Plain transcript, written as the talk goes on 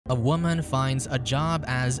A woman finds a job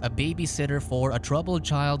as a babysitter for a troubled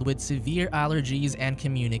child with severe allergies and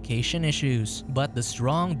communication issues, but the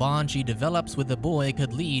strong bond she develops with the boy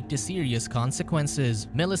could lead to serious consequences.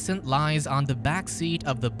 Millicent lies on the back seat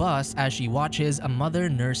of the bus as she watches a mother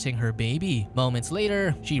nursing her baby. Moments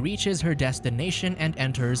later, she reaches her destination and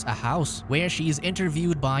enters a house, where she's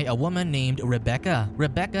interviewed by a woman named Rebecca.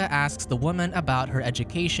 Rebecca asks the woman about her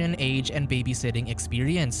education, age, and babysitting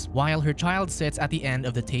experience, while her child sits at the end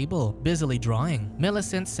of the table, busily drawing.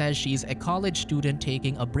 Millicent says she's a college student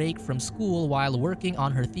taking a break from school while working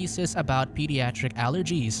on her thesis about pediatric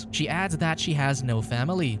allergies. She adds that she has no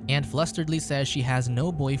family, and flusteredly says she has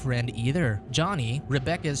no boyfriend either. Johnny,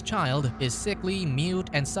 Rebecca's child, is sickly, mute,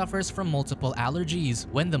 and suffers from multiple allergies.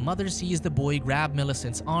 When the mother sees the boy grab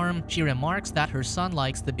Millicent's arm, she remarks that her son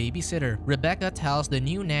likes the babysitter. Rebecca tells the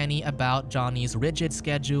new nanny about Johnny's rigid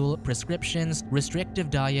schedule, prescriptions, restrictive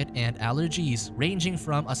diet, and allergies, ranging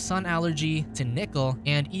from a sun allergy to nickel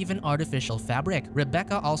and even artificial fabric.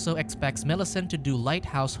 Rebecca also expects Millicent to do light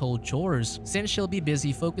household chores, since she'll be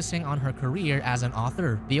busy focusing on her career as an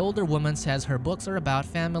author. The older woman says her books are about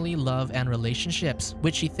family, love, and relationships,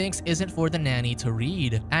 which she thinks isn't for the nanny to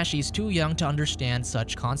read, as she's too young to understand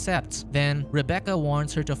such concepts. Then, Rebecca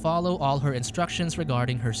warns her to follow all her instructions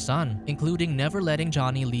regarding her son, including never letting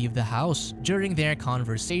Johnny leave the house. During their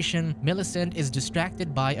conversation, Millicent is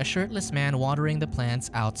distracted by a shirtless man watering the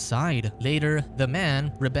plants outside. Later, the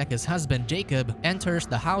man, Rebecca's husband Jacob, enters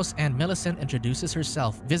the house and Millicent introduces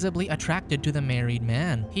herself, visibly attracted to the married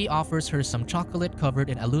man. He offers her some chocolate covered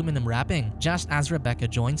in aluminum wrapping, just as Rebecca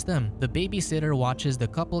joins them. The babysitter watches the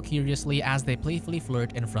couple curiously as they playfully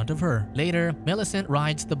flirt in front of her. Later, Millicent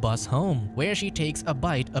rides the bus home, where she takes a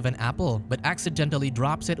bite of an apple, but accidentally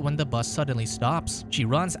drops it when the bus suddenly stops. She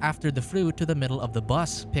runs after the fruit to the middle of the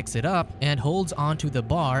bus, picks it up, and holds onto the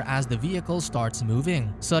bar as the vehicle starts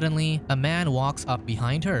moving. Suddenly, a man walks up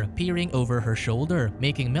behind her, peering over her shoulder,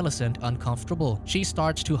 making Millicent uncomfortable. She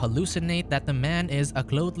starts to hallucinate that the man is a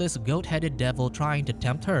clothless, goat-headed devil trying to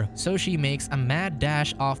tempt her, so she makes a mad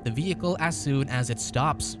dash off the vehicle as soon as it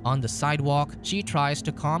stops. On the sidewalk, she tries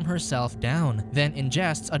to calm herself down, then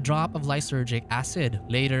ingests a drop of lysergic acid.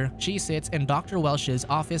 Later, she sits in Dr. Welch's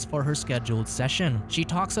office for her scheduled session. She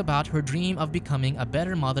talks about her dream of becoming a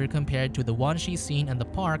better mother compared to the one she's seen in the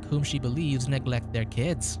park whom she believes neglect their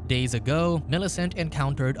kids. Days ago, Millicent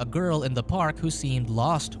encountered a girl in the park who seemed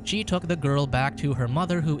lost. She took the girl back to her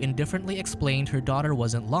mother, who indifferently explained her daughter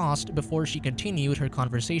wasn't lost before she continued her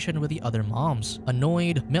conversation with the other moms.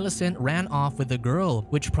 Annoyed, Millicent ran off with the girl,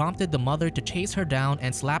 which prompted the mother to chase her down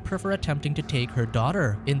and slap her for attempting to take her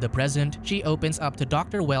daughter. In the present, she opens up to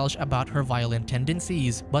Dr. Welch about her violent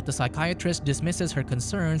tendencies, but the psychiatrist dismisses her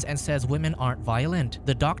concerns and says women aren't violent.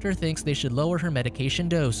 The doctor thinks they should lower her medication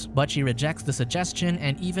dose, but she rejects the suggestion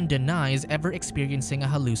and even denies ever experiencing a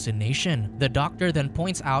hallucination. The doctor then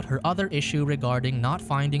points out her other issue regarding not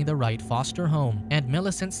finding the right foster home, and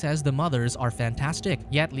Millicent says the mothers are fantastic,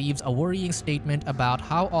 yet leaves a worrying statement about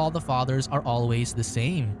how all the fathers are always the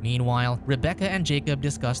same. Meanwhile, Rebecca and Jacob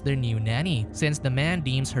discuss their new nanny, since the man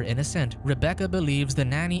deems her innocent. Rebecca believes the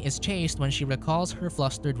nanny is chased when she recalls her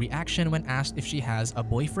flustered reaction when asked if she has a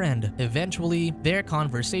boyfriend. Eventually, their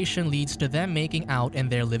conversation leads to them making out in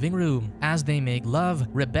their living room. As they make love,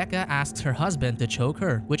 Rebecca asks her husband to choke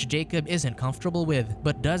her, which Jacob isn't comfortable with,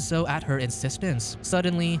 but does so at her insistence.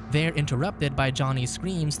 Suddenly, they're interrupted by Johnny's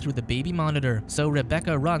screams through the baby monitor, so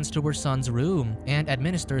Rebecca runs to her son's room and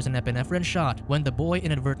administers an epinephrine shot. When the boy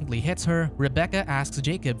inadvertently hits her, Rebecca asks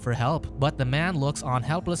Jacob for help, but the man looks on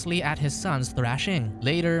helplessly at his son's thrashing.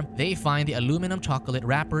 Later, they find the aluminum chocolate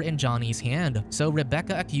wrapper in Johnny's hand, so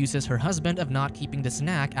Rebecca accuses her husband of not keeping the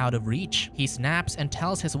snack out of reach. He snaps and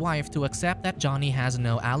tells his wife to accept that Johnny has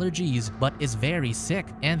no allergies, but is very sick,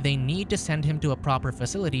 and they need to send him to a proper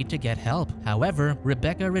facility to get help. However,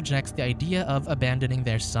 Rebecca rejects the idea of abandoning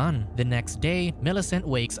their son. The next day, Millicent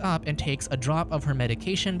wakes up and takes a drop of her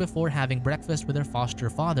medication before having breakfast with her foster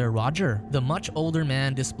father, Roger. The much older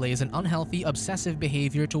man displays an unhealthy, obsessive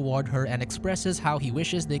behavior toward her and expresses how he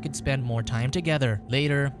wishes they could spend more time together.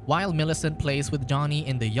 Later, while Millicent plays with Johnny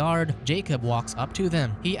in the yard, Jacob walks up to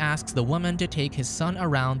them. He asks the woman to take his son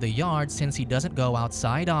around the yard since he doesn't go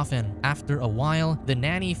outside often. After a while, the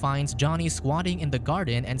nanny finds Johnny squatting in the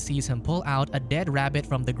garden and sees him pull out a dead rabbit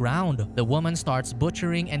from the ground. The woman starts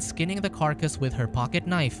butchering and skinning the carcass with her pocket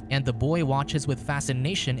knife, and the boy watches with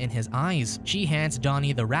fascination in his eyes. She hands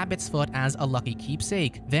Johnny the rabbit's foot as a lucky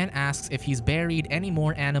keepsake, then asks if he's buried any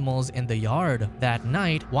more animals in the yard. That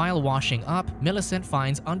night, while washing up, Millicent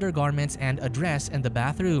finds undergarments and a dress in the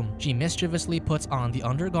bathroom. She mischievously puts on the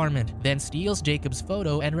undergarment, then steals Jacob's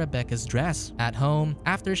photo and Rebecca's dress. At home,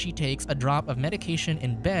 after she takes a drop of medication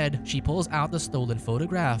in bed, she pulls out the stolen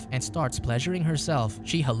photograph and starts pleasuring herself.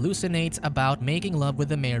 She hallucinates about making love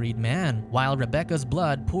with a married man, while Rebecca's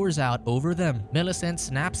blood pours out over them. Millicent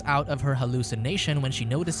snaps out of her hallucination when she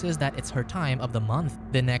notices that it's her time of the month.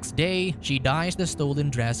 The next day, she dyes the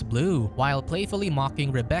stolen dress blue, while playfully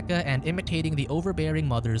mocking Rebecca and imitating the overbearing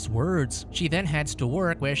mother's words. She then heads to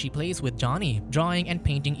work where she plays with Johnny, drawing and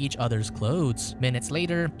painting each other's clothes. Minutes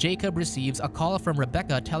later, Jacob receives a call from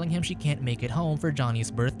Rebecca telling him she can't make it home for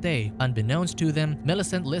Johnny's birthday. Unbeknownst to them,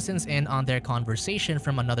 Millicent listens in on their conversation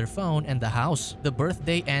from another phone in the house. The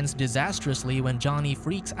birthday ends disastrously when Johnny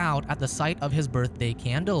freaks out at the sight of his birthday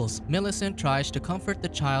candles. Millicent tries to comfort the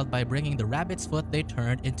child by bringing the rabbit's foot they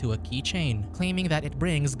turned into a keychain, claiming that it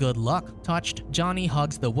brings good luck. Touched, Johnny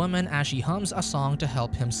hugs the woman as she hums a song to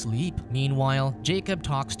help him sleep. Meanwhile, Jacob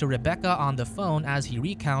talks to Rebecca on the phone as he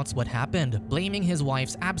recounts what happened, blaming his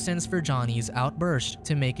wife's absence for Johnny's outburst.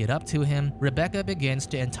 To make it up to him, Rebecca begins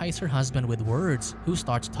to entice her husband with words, who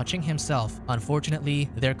starts touching himself. Unfortunately,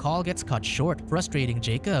 their call gets cut short, frustrating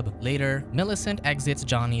Jacob. Later, Millicent exits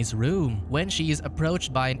Johnny's room when she is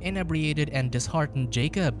approached by an inebriated and disheartened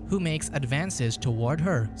Jacob, who makes advances toward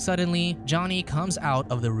her. Suddenly, Johnny comes out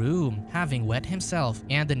of the room, having wet himself,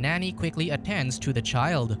 and the nanny quickly attends to the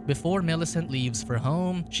child. Before Millicent leaves for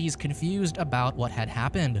home, she's confused about what had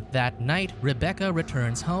happened. That night, Rebecca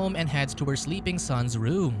returns home and heads to her sleeping son's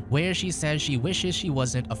room, where she says she wishes she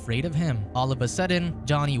wasn't afraid of him. All of a sudden,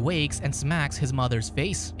 Johnny wakes and smacks his mother's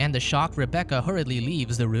face, and the shocked Rebecca hurriedly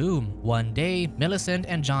leaves the room. One day, Millicent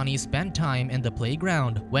and Johnny spend time in the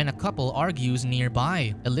playground when a couple argues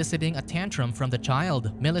nearby, eliciting a tantrum from the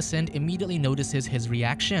child. Millicent immediately notices his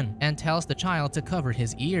reaction and tells the child to cover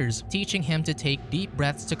his ears, teaching him to take deep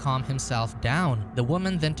breaths to calm himself down. The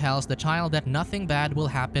woman then tells the child that nothing bad will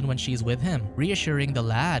happen when she's with him, reassuring the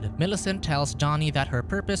lad. Millicent tells Johnny that her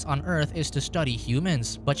purpose on Earth is to study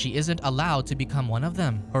humans, but she isn't allowed to become one of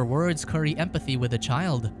them. Her words curry empathy with the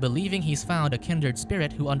child, believing he's found a kindred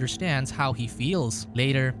spirit who understands how he feels.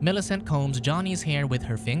 Later, Millicent combs Johnny's hair with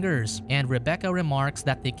her fingers, and Rebecca remarks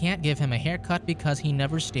that they can't give him a haircut because he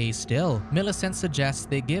never stays still. Millicent suggests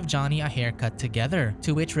they give Johnny a haircut together,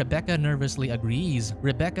 to which Rebecca nervously agrees.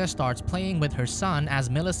 Rebecca starts playing with her son as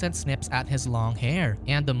Millicent snips at his long hair,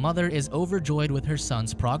 and the mother is overjoyed with her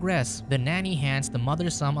son's progress. The nanny hands the mother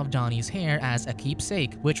some of Johnny's hair as a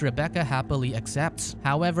keepsake, which Rebecca happily accepts.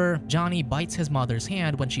 However, Johnny bites his mother's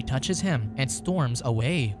hand when she touches him and storms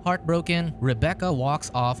away. Heartbroken, Rebecca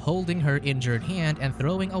walks off holding her injured hand and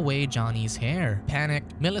throwing away Johnny's hair.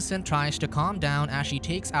 Panicked, Millicent tries to calm down as she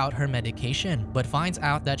takes out her medication, but finds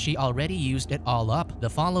out that she already used it all up. The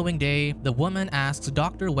following day, the woman asks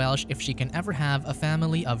Dr. Welsh if she can ever have a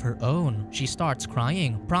family of her own. She starts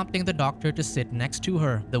crying, prompting the doctor to sit next to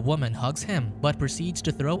her. The woman hugs him, but proceeds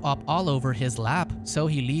to throw up all over his lap, so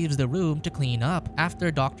he leaves the room to clean up.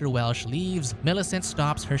 After Dr. Welsh leaves, Millicent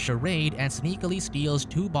stops her charade and sneakily steals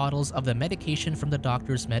 2 bottles of the medication from the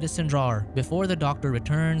doctor's medicine drawer. Before the doctor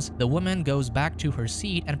returns, the woman goes back to her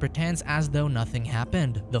seat and pretends as though nothing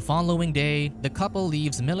happened. The following day, the couple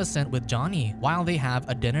leaves Millicent with Johnny while they have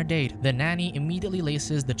a dinner date. The nanny immediately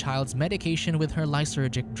laces the child's medication with her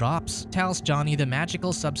lysergic drops, tells Johnny the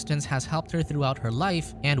magical substance has helped her throughout her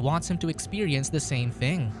life, and wants him to experience the same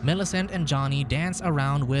thing. Millicent and Johnny dance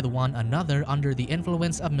around with one another under the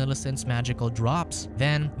influence of Millicent's magical drops.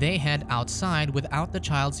 Then, they head outside without the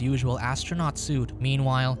child's usual astronaut suit.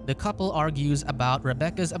 Meanwhile, the couple argues about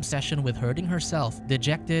Rebecca's obsession with hurting herself.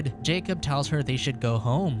 Dejected, Jacob tells her they should go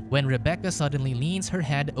home, when Rebecca suddenly leans her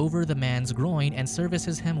head over the man's groin and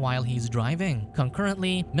services him while he's driving.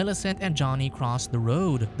 Concurrently, Millicent and Johnny cross the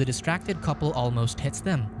road. The distracted couple almost hits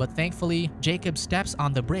them, but thankfully, Jacob steps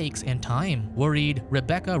on the brakes in time. Worried,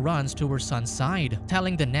 Rebecca runs to her son's side,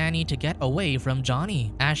 telling the nanny to get away from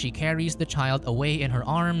Johnny. As she carries the child away in her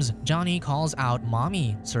arms, Johnny calls out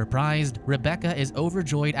 "Mommy." Surprised, Rebecca is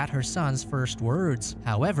overjoyed at her son's first words.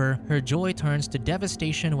 However, her joy turns to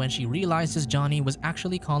devastation when she realizes Johnny was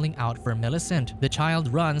actually calling out for Millicent. The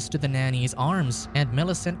child runs to the nanny's arms, and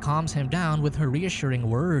Millicent calms him down with her reassuring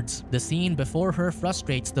words. The scene before her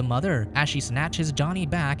frustrates the mother as she snatches Johnny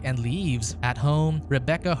back and leaves. At home,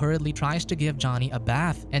 Rebecca hurriedly tries to give Johnny a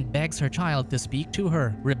bath and begs her child to speak to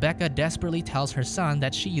her. Rebecca desperately tells her son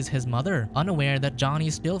that she is his mother, unaware that Johnny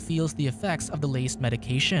still feels the effects of the laced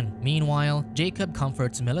medication. Meanwhile, Jacob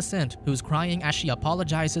comforts Millicent, who's crying as she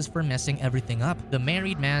apologizes for messing everything up. The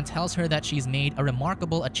married man tells her that she's made a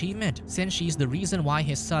remarkable achievement, since she's the reason why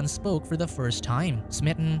his son spoke for the first time.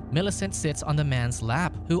 Smitten, Millicent sits on the man's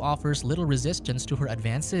lap, who offers little resistance to her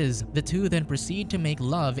advances. The two then proceed to make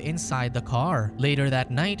love inside the car. Later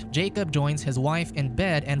that night, night, Jacob joins his wife in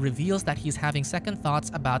bed and reveals that he's having second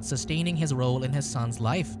thoughts about sustaining his role in his son's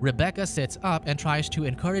life. Rebecca sits up and tries to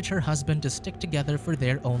encourage her husband to stick together for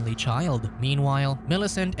their only child. Meanwhile,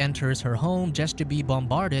 Millicent enters her home just to be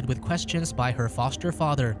bombarded with questions by her foster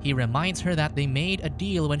father. He reminds her that they made a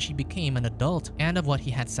deal when she became an adult and of what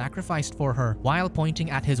he had sacrificed for her, while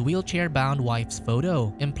pointing at his wheelchair-bound wife's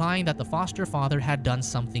photo, implying that the foster father had done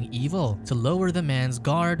something evil. To lower the man's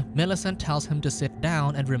guard, Millicent tells him to sit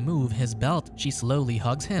down and remove his belt. She slowly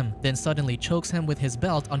hugs him, then suddenly chokes him with his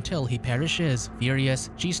belt until he perishes. Furious,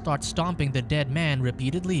 she starts stomping the dead man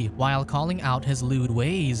repeatedly while calling out his lewd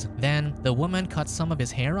ways. Then, the woman cuts some of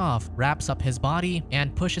his hair off, wraps up his body,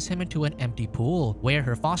 and pushes him into an empty pool, where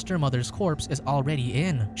her foster mother's corpse is already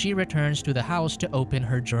in. She returns to the house to open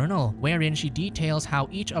her journal, wherein she details how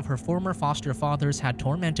each of her former foster fathers had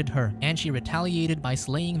tormented her, and she retaliated by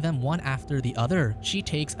slaying them one after the other. She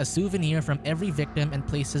takes a souvenir from every victim and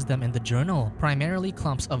places them in the journal, primarily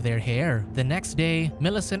clumps of their hair. The next day,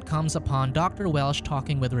 Millicent comes upon Dr. Welsh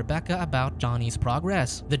talking with Rebecca about Johnny's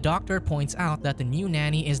progress. The doctor points out that the new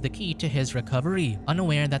nanny is the key to his recovery,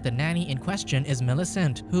 unaware that the nanny in question is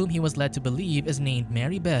Millicent, whom he was led to believe is named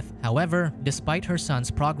Mary Beth. However, despite her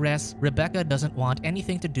son's progress, Rebecca doesn't want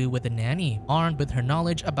anything to do with the nanny. Armed with her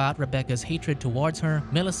knowledge about Rebecca's hatred towards her,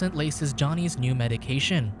 Millicent laces Johnny's new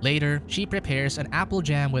medication. Later, she prepares an apple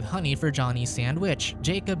jam with honey for Johnny's sandwich.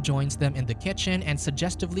 Jacob joins them in the kitchen and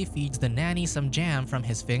suggestively feeds the nanny some jam from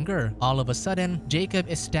his finger. All of a sudden, Jacob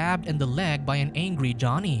is stabbed in the leg by an angry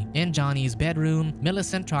Johnny. In Johnny's bedroom,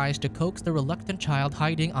 Millicent tries to coax the reluctant child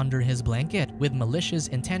hiding under his blanket. With malicious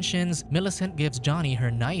intentions, Millicent gives Johnny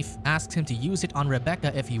her knife, asks him to use it on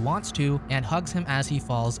Rebecca if he wants to, and hugs him as he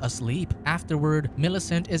falls asleep. Afterward,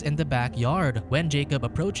 Millicent is in the backyard when Jacob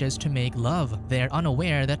approaches to make love. They're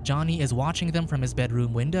unaware that Johnny is watching them from his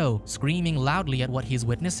bedroom window, screaming loudly at what he's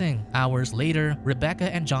witnessing. Hours later,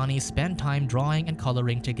 Rebecca and Johnny spend time drawing and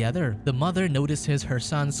coloring together. The mother notices her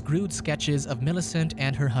son's crude sketches of Millicent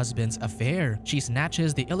and her husband's affair. She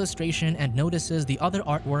snatches the illustration and notices the other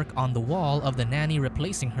artwork on the wall of the nanny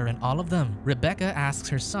replacing her in all of them. Rebecca asks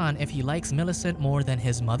her son if he likes Millicent more than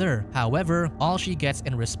his mother. However, all she gets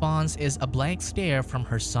in response is a blank stare from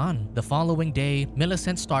her son. The following day,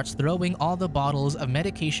 Millicent starts throwing all the bottles of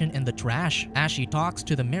medication in the trash as she talks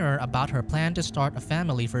to the mirror about her plan to start a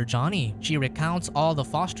family for Johnny. She recounts all the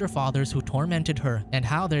foster fathers who tormented her and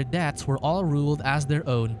how their deaths were all ruled as their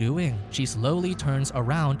own doing. She slowly turns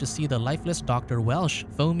around to see the lifeless Dr. Welsh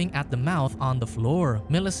foaming at the mouth on the floor.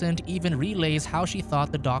 Millicent even relays how she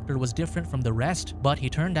thought the doctor was different from the rest, but he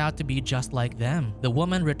turned out to be just like them. The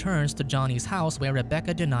woman returns to Johnny's house where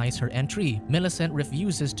Rebecca denies her entry. Millicent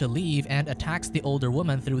refuses to leave and attacks the older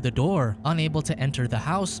woman through the door. Unable to enter the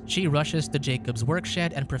house, she rushes to Jacob's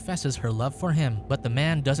workshed and professes her love for him, but the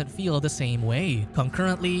man doesn't feel the same way.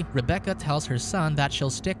 Concurrently, Rebecca tells her son that she'll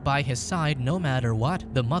stick by his side no matter what.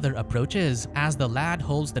 The mother approaches as the lad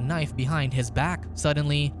holds the knife behind his back.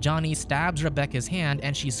 Suddenly, Johnny stabs Rebecca's hand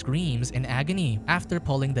and she screams in agony. After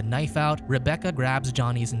pulling the knife out, Rebecca grabs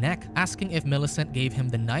Johnny's neck, asking if Millicent gave him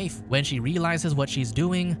the knife. When she realizes what she's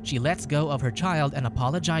doing, she lets go of her child and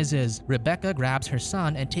apologizes. Rebecca grabs her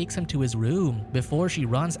son and takes him to his room before she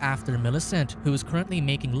runs after Millicent, who's currently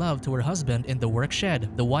making love to her husband in the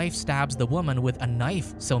workshed. The wife stabs the woman with a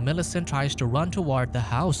knife, so Millicent tries to run toward the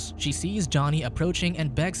house. She sees Johnny approaching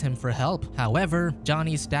and begs him for help. However,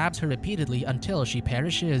 Johnny stabs her repeatedly until she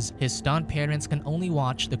perishes. His stunned parents can only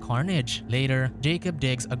watch the carnage. Later, Jacob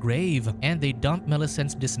digs a grave, and they dump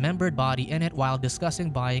Millicent's dismembered body in it while discussing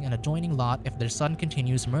buying an adjoining lot if their son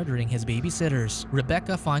continues murdering his babysitters.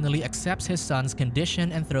 Rebecca finally accepts his son's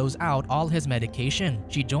condition and throws out all his medication.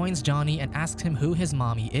 She joins Johnny and asks him who his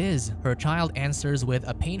mommy is. Her child answers with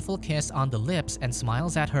a painful kiss on the lips and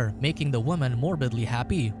smiles at her, making the woman morbidly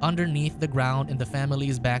happy. Underneath the ground in the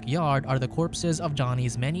family's backyard are the corpses of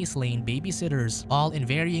Johnny's many slain babysitters, all in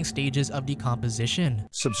varying stages of decomposition.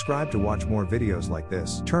 Subscribe to watch more videos like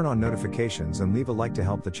this, turn on notifications and leave a like to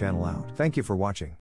help the channel out. Thank you for watching.